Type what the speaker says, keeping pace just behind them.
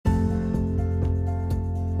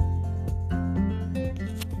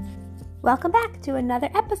Welcome back to another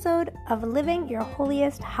episode of Living Your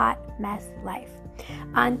Holiest Hot Mess Life.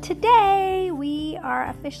 Today, we are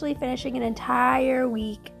officially finishing an entire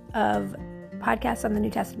week of podcasts on the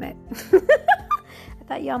New Testament. I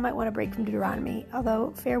thought y'all might want to break from Deuteronomy,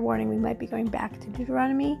 although, fair warning, we might be going back to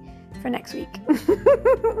Deuteronomy for next week.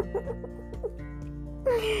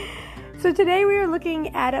 So today we are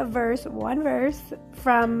looking at one verse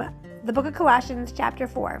from the book of Colossians, chapter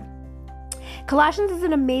 4. Colossians is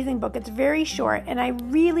an amazing book. It's very short, and I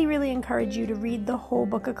really, really encourage you to read the whole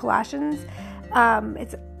book of Colossians.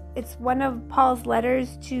 It's one of Paul's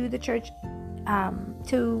letters to the church,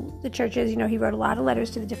 to the churches. You know, he wrote a lot of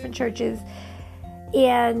letters to the different churches,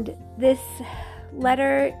 and this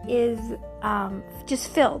letter is just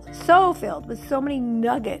filled with so many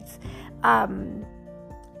nuggets.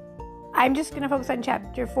 I'm just going to focus on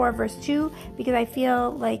chapter 4, verse 2, because I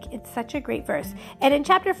feel like it's such a great verse. And in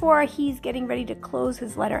chapter 4, he's getting ready to close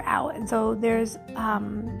his letter out. And so there's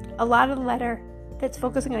a lot of the letter that's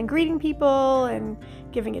focusing on greeting people and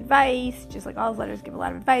giving advice, just like all his letters give a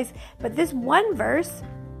lot of advice. But this one verse,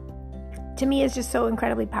 to me, is just so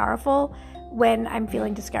incredibly powerful when I'm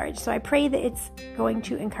feeling discouraged. So I pray that it's going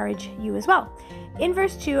to encourage you as well. In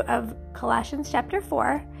verse 2 of Colossians chapter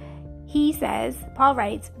 4, Paul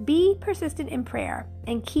writes, "Be persistent in prayer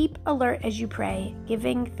and keep alert as you pray,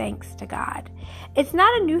 giving thanks to God." It's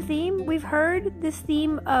not a new theme. We've heard this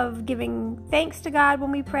theme of giving thanks to God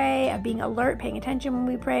when we pray, of being alert, paying attention when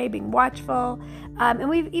we pray, being watchful. And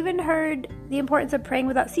we've even heard the importance of praying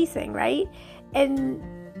without ceasing, right? And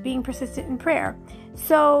being persistent in prayer.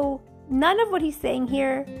 So none of what he's saying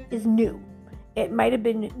here is new. It might have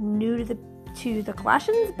been new to the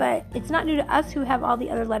Colossians, but it's not new to us who have all the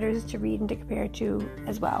other letters to read and to compare to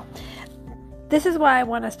as well. This is why I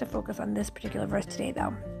want us to focus on this particular verse today,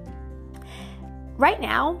 though. Right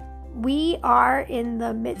now, we are in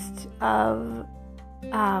the midst of,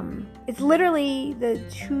 it's literally the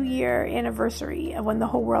 2-year anniversary of when the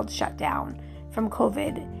whole world shut down from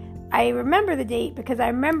COVID. I remember the date because I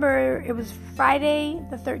remember it was Friday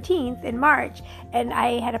the 13th in March, and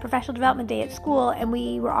I had a professional development day at school, and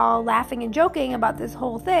we were all laughing and joking about this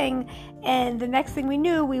whole thing. And the next thing we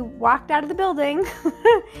knew, we walked out of the building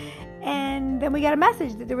and then we got a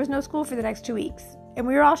message that there was no school for the next 2 weeks. And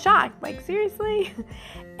we were all shocked, like, seriously?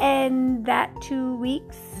 And that 2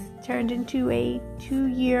 weeks turned into a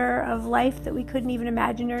 2-year of life that we couldn't even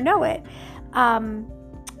imagine or know it.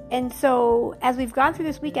 And so as we've gone through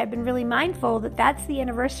this week, I've been really mindful that that's the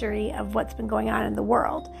anniversary of what's been going on in the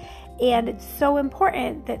world. And it's so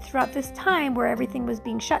important that throughout this time where everything was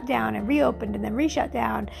being shut down and reopened and then re-shut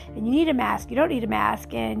down, and you need a mask, you don't need a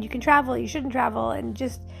mask, and you can travel, you shouldn't travel, and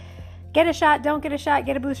just get a shot, don't get a shot,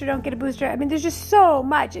 get a booster, don't get a booster. I mean, there's just so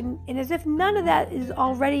much. And as if none of that is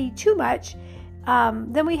already too much,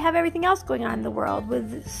 then we have everything else going on in the world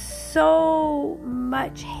with so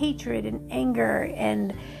much hatred and anger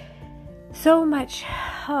and so much,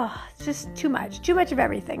 it's just too much of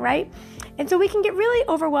everything, right? And so we can get really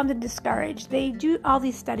overwhelmed and discouraged. They do all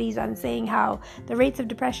these studies on saying how the rates of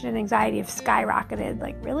depression and anxiety have skyrocketed.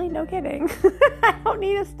 Like, really? No kidding. I don't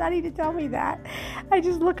need a study to tell me that. I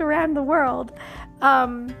just look around the world.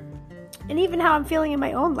 And even how I'm feeling in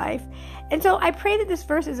my own life. And so I pray that this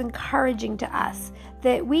verse is encouraging to us,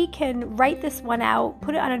 that we can write this one out,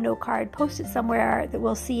 put it on a note card, post it somewhere that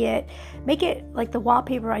we'll see it, make it like the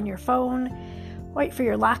wallpaper on your phone, wait for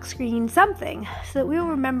your lock screen, something, so that we will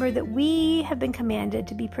remember that we have been commanded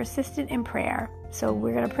to be persistent in prayer. So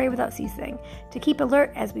we're going to pray without ceasing, to keep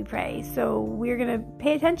alert as we pray. So we're going to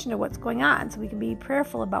pay attention to what's going on so we can be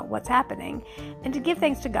prayerful about what's happening, and to give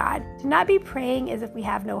thanks to God, to not be praying as if we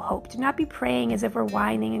have no hope, to not be praying as if we're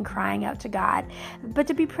whining and crying out to God, but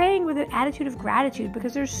to be praying with an attitude of gratitude,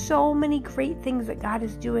 because there's so many great things that God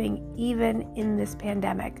is doing even in this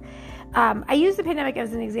pandemic. I use the pandemic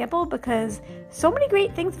as an example because so many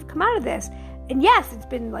great things have come out of this. And yes, it's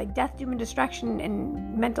been like death, doom, and destruction,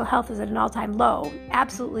 and mental health is at an all-time low.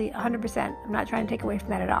 Absolutely, 100%. I'm not trying to take away from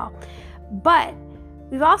that at all. But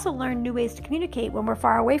we've also learned new ways to communicate when we're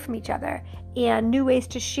far away from each other, and new ways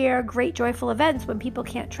to share great, joyful events when people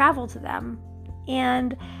can't travel to them.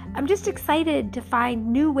 And I'm just excited to find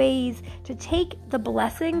new ways to take the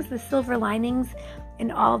blessings, the silver linings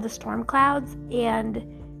in all the storm clouds, and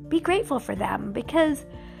be grateful for them, because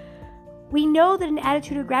we know that an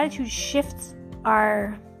attitude of gratitude shifts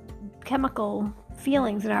our chemical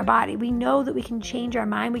feelings in our body. We know that we can change our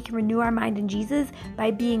mind, we can renew our mind in Jesus by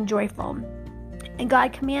being joyful. And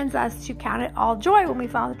God commands us to count it all joy when we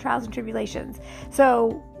fall into trials and tribulations.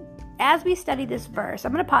 So as we study this verse,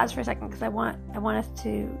 I'm going to pause for a second because I want us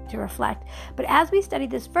to reflect. But as we study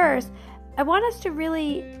this verse, I want us to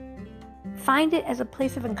really find it as a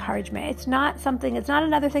place of encouragement. It's not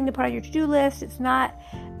another thing to put on your to-do list. It's not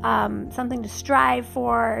something to strive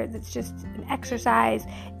for. That's just an exercise.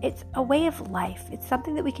 It's a way of life. It's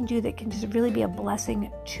something that we can do that can just really be a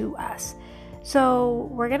blessing to us. So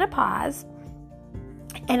we're going to pause,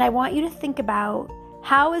 and I want you to think about,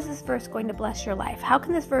 how is this verse going to bless your life? How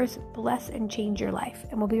can this verse bless and change your life?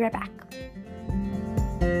 And we'll be right back.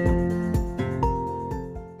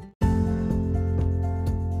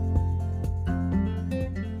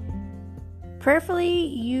 Prayerfully,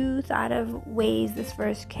 you thought of ways this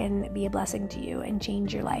verse can be a blessing to you and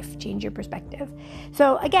change your life, change your perspective.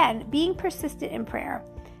 So again, being persistent in prayer.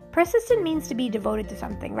 Persistent means to be devoted to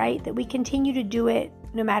something, right? That we continue to do it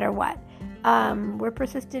no matter what. We're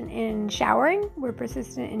persistent in showering. We're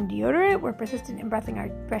persistent in deodorant. We're persistent in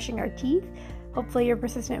brushing our teeth. Hopefully you're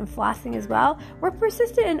persistent in flossing as well. We're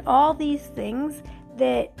persistent in all these things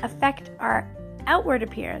that affect our outward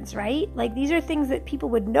appearance, right? Like, these are things that people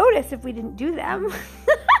would notice if we didn't do them.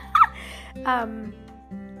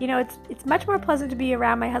 It's much more pleasant to be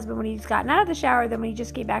around my husband when he's gotten out of the shower than when he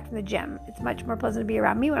just came back from the gym. It's much more pleasant to be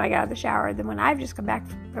around me when I got out of the shower than when I've just come back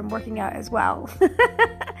from working out as well.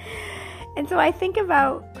 And so I think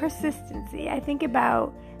about persistency. I think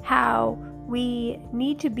about how we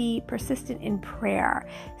need to be persistent in prayer.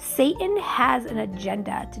 Satan has an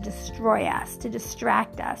agenda to destroy us, to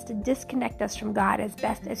distract us, to disconnect us from God as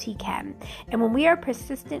best as he can. And when we are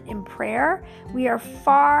persistent in prayer, we are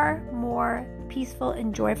far more peaceful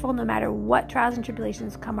and joyful no matter what trials and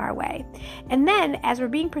tribulations come our way. And then as we're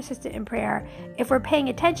being persistent in prayer, if we're paying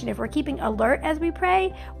attention, if we're keeping alert as we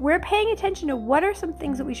pray, we're paying attention to what are some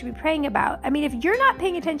things that we should be praying about. I mean, if you're not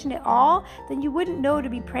paying attention at all, then you wouldn't know to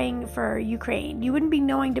be praying for Ukraine. You wouldn't be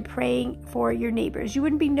knowing to pray for your neighbors. You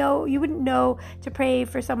wouldn't know to pray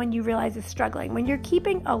for someone you realize is struggling. When you're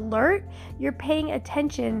keeping alert, you're paying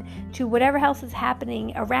attention to whatever else is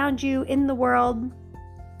happening around you in the world.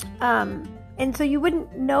 And so you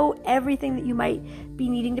wouldn't know everything that you might be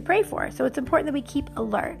needing to pray for. So it's important that we keep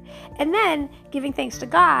alert. And then giving thanks to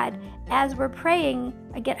God as we're praying.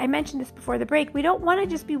 Again, I mentioned this before the break. We don't want to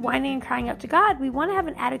just be whining and crying out to God. We want to have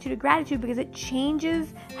an attitude of gratitude because it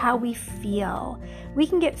changes how we feel. We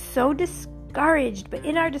can get so discouraged, but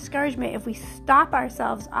in our discouragement, if we stop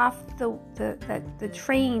ourselves off the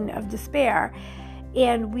train of despair,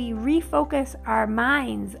 and we refocus our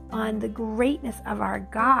minds on the greatness of our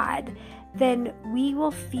God, then we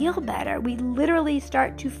will feel better. We literally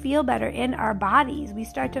start to feel better in our bodies. We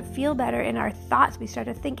start to feel better in our thoughts. We start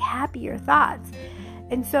to think happier thoughts.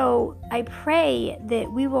 And so I pray that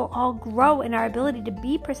we will all grow in our ability to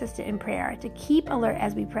be persistent in prayer, to keep alert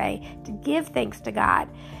as we pray, to give thanks to God.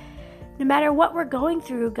 No matter what we're going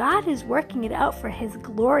through, God is working it out for his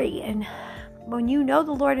glory. And when you know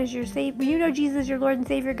the Lord is your Savior, when you know Jesus is your Lord and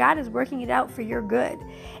Savior, God is working it out for your good.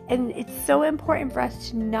 And it's so important for us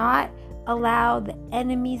to not allow the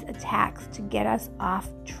enemy's attacks to get us off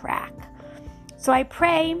track. So I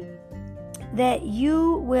pray that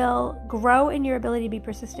you will grow in your ability to be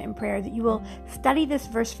persistent in prayer, that you will study this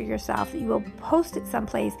verse for yourself, that you will post it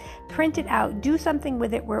someplace, print it out, do something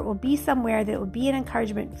with it where it will be somewhere that will be an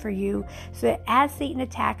encouragement for you, so that as Satan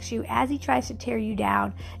attacks you, as he tries to tear you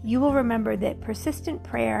down, you will remember that persistent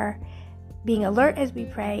prayer, being alert as we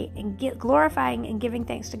pray, and glorifying and giving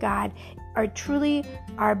thanks to God are truly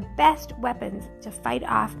our best weapons to fight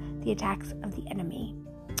off the attacks of the enemy.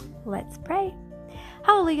 Let's pray.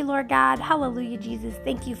 Hallelujah, Lord God. Hallelujah, Jesus.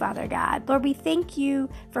 Thank you, Father God. Lord, we thank you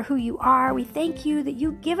for who you are. We thank you that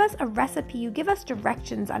you give us a recipe. You give us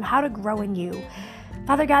directions on how to grow in you.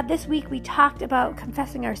 Father God, this week we talked about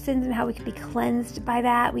confessing our sins and how we can be cleansed by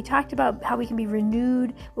that. We talked about how we can be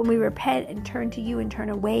renewed when we repent and turn to you and turn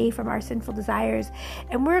away from our sinful desires.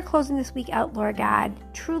 And we're closing this week out, Lord God,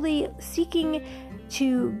 truly seeking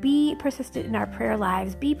to be persistent in our prayer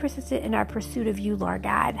lives, be persistent in our pursuit of you, Lord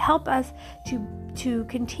God. Help us to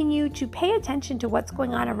continue to pay attention to what's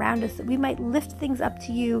going on around us, that we might lift things up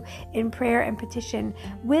to you in prayer and petition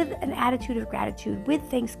with an attitude of gratitude, with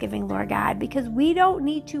thanksgiving, Lord God, because we don't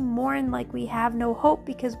need to mourn like we have no hope,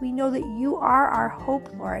 because we know that you are our hope,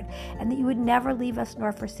 Lord, and that you would never leave us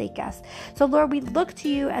nor forsake us. So, Lord, we look to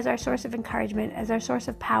you as our source of encouragement, as our source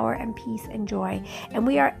of power and peace and joy, and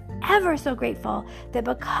we are ever so grateful that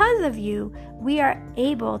because of you, we are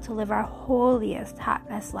able to live our holiest hot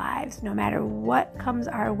mess lives. No matter what comes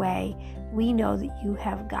our way, we know that you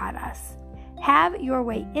have got us. Have your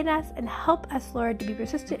way in us and help us, Lord, to be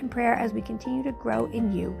persistent in prayer as we continue to grow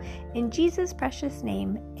in you. In Jesus' precious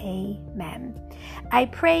name, amen. I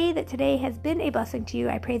pray that today has been a blessing to you.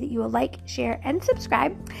 I pray that you will like, share, and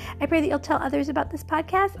subscribe. I pray that you'll tell others about this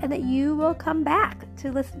podcast and that you will come back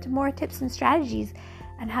to listen to more tips and strategies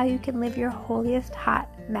on how you can live your holiest hot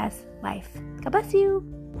mess life. God bless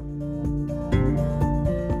you.